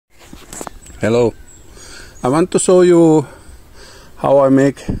Hello, I want to show you how I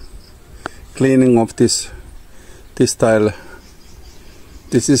make cleaning of this tile.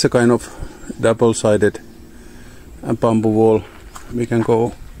 This is a kind of double-sided bamboo wall. We can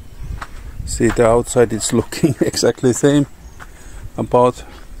go see the outside. It's looking exactly same. About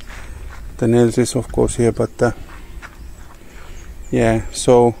the nails is of course here, but yeah,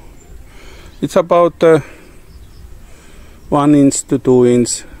 so it's about 1 inch to 2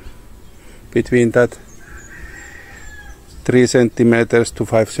 inch between that, 3 centimeters to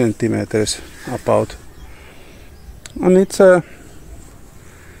 5 centimeters about. And it's I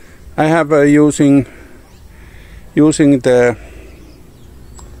have using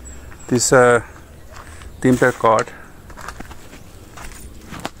this timber guard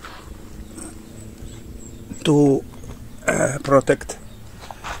to protect.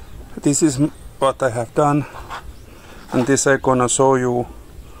 This is what I have done, and this I'm gonna show you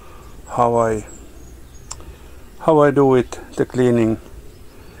how I do it, the cleaning,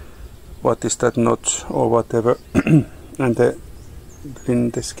 what is that notch or whatever, and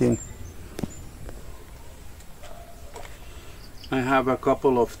clean the skin. I have a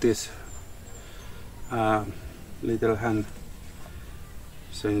couple of this little hand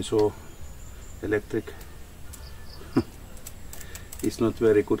sensor electric. It's not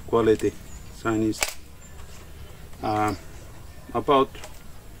very good quality, Chinese, about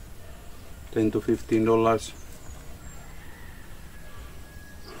 $10 to $15,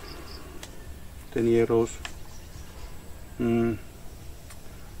 10 euros.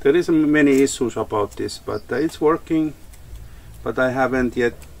 There is many issues about this, but it's working. But I haven't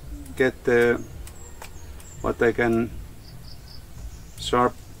yet get what I can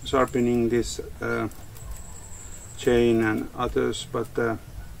sharpening this chain and others. But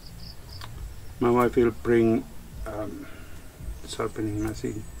my wife will bring sharpening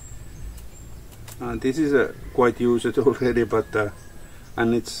machine. This is quite used already, but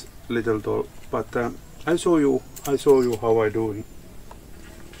and it's little dull. But I show you how I do it.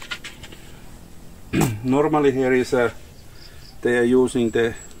 Normally here is they are using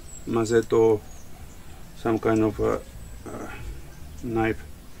the machete or some kind of knife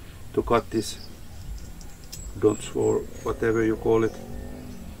to cut this dots or whatever you call it.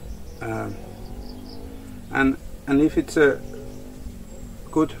 And if it's a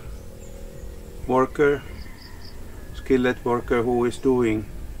good worker, skilled worker who is doing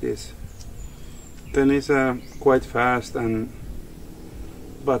this, then it's quite fast.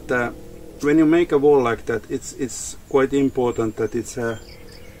 But when you make a wall like that, it's quite important that it's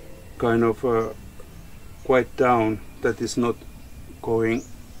kind of quite down, that is not going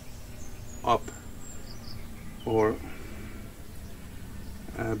up, or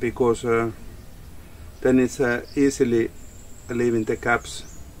because then it's easily leaving the gaps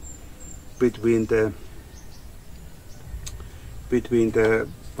between the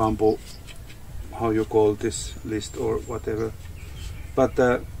bamboo, how you call this, list or whatever. But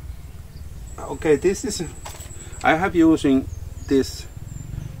okay, this is, I have using this.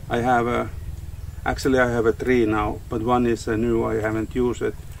 I have actually I have 3 now, but one is new, I haven't used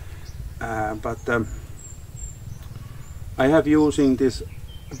it. But I have using this,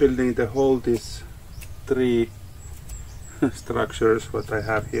 building the whole this 3 structures what I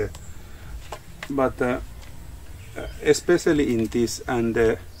have here. But especially in this,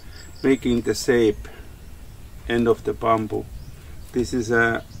 and making the shape end of the bamboo, this is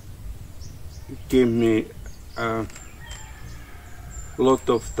give me a lot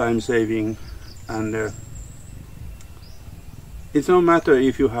of time saving. And it's no matter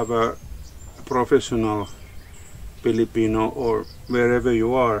if you have a professional Filipino or wherever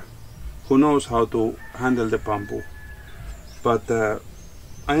you are who knows how to handle the bamboo, but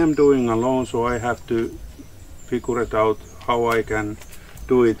I am doing alone, so I have to figure it out how I can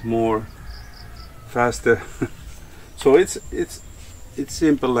do it more faster. So it's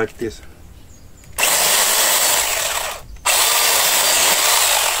simple like this.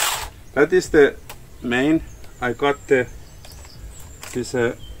 That is the main. I got this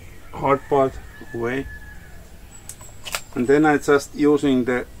hard part away, and then I just using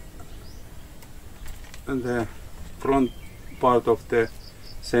the front part of the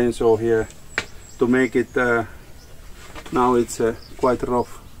sensor here to make it. Now it's quite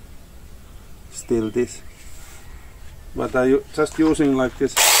rough still, this, but I just using like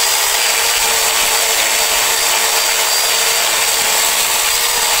this.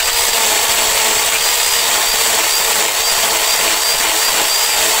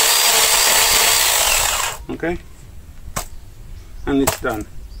 Okay, and it's done.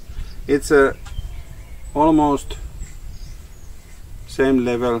 It's almost same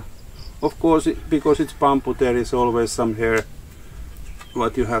level Of course, because it's bamboo, there is always some hair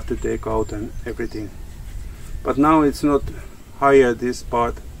what you have to take out and everything. But now it's not higher this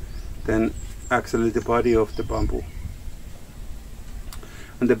part than actually the body of the bamboo.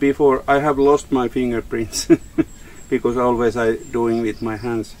 And before I have lost my fingerprints because always I doing with my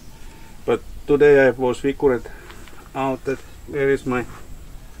hands. But today I was figured out that where is my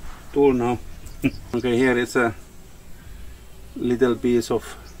tool now. Okay, here is a little piece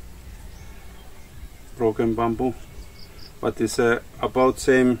of broken bamboo, but it's about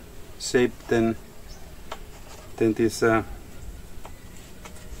same shape than this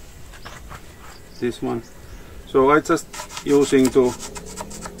this one. So I just using the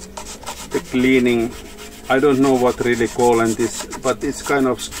cleaning. I don't know what really call and this, but it's kind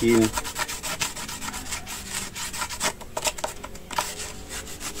of skin.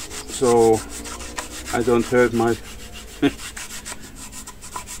 So I don't hurt my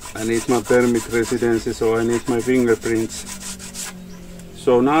I need my permit residency, so I need my fingerprints.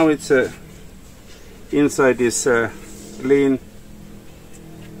 So now it's inside is clean,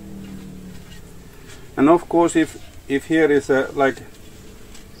 and of course if here is like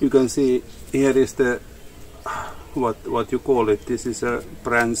you can see here is the what you call it. This is a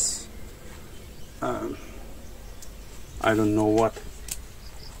branch. I don't know what,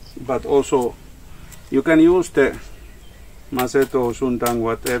 but also you can use the machete or sundang,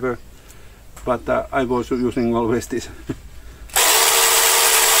 whatever, but I was using always this.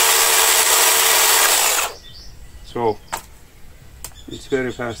 So it's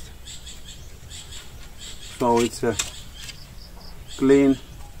very fast. So it's clean.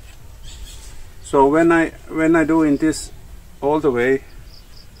 So when I doing this all the way,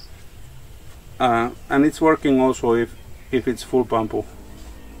 and it's working also if it's full bamboo.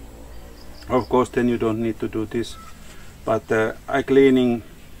 Of course, then you don't need to do this. But I cleaning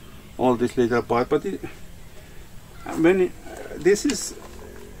all this little part. But this is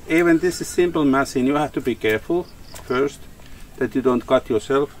simple machine, you have to be careful first that you don't cut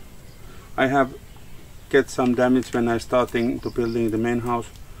yourself. I have get some damage when I starting to building the main house,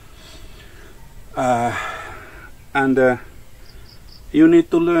 and you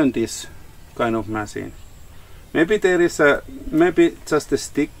need to learn this kind of machine. Maybe there is maybe just a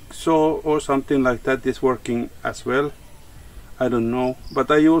stick saw or something like that is working as well. I don't know, but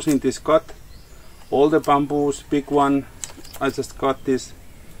I using this cut all the bamboos, big one. I just cut this,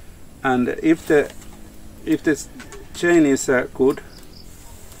 and if the chain is good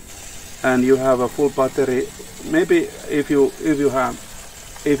and you have a full battery, maybe if you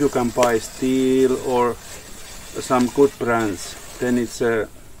can buy steel or some good brands, then it's a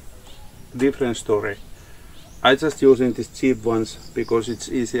different story. I just using these cheap ones because it's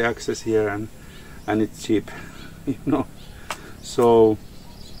easy access here and it's cheap, you know. So,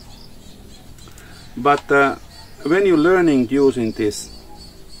 but when you're learning using this,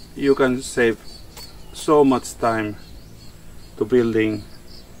 you can save so much time to building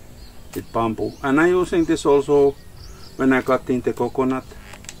with bamboo. And I'm using this also when I cut in the coconut.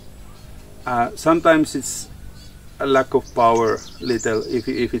 Sometimes it's a lack of power, little,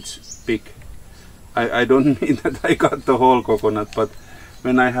 if it's big. I don't mean that I cut the whole coconut, but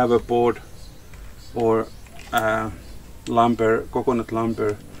when I have a board or lumber, coconut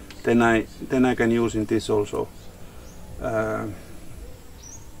lumber, then I can use in this also. And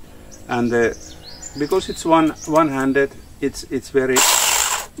because it's one-handed, it's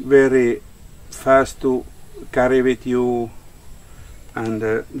very fast to carry with you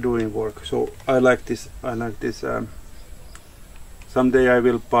and doing work. So I like this. Someday I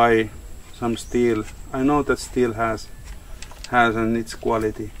will buy some steel. I know that steel has and its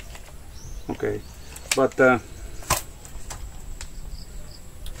quality. Okay, but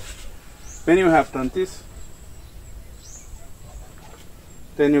when you have done this,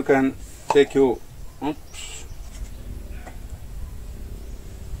 then you can take your oops,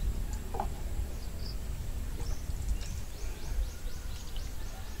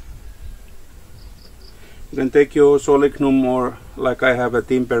 you can take your solignum, or like I have a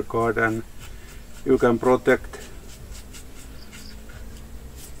timber cord, and you can protect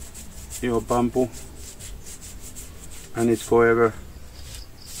your bamboo and it's forever.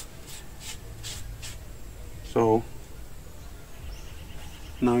 So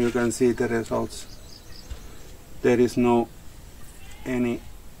now you can see the results. There is no anything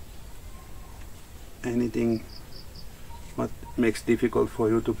what makes difficult for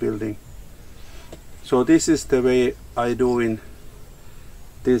you to building. So this is the way I do in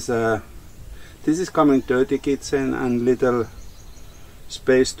this. This is coming dirty kitchen and little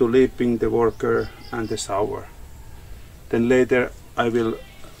space to sleeping the worker and the shower. Then later I will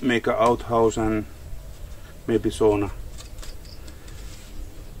make an outhouse and maybe sauna.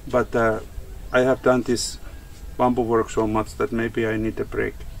 But I have done this bamboo work so much that maybe I need a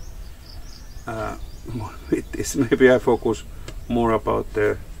break with this. Maybe I focus more about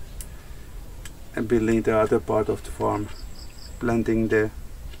the building the other part of the farm, planting the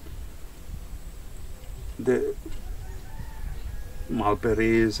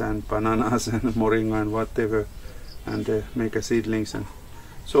mulberries and bananas and moringa and whatever, and make a seedlings and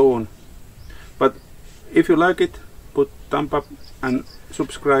so on. But if you like it, put thumb up and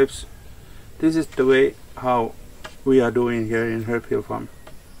subscribes. This is the way how we are doing here in Herb Hill Farm.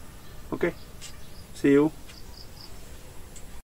 Okay, see you.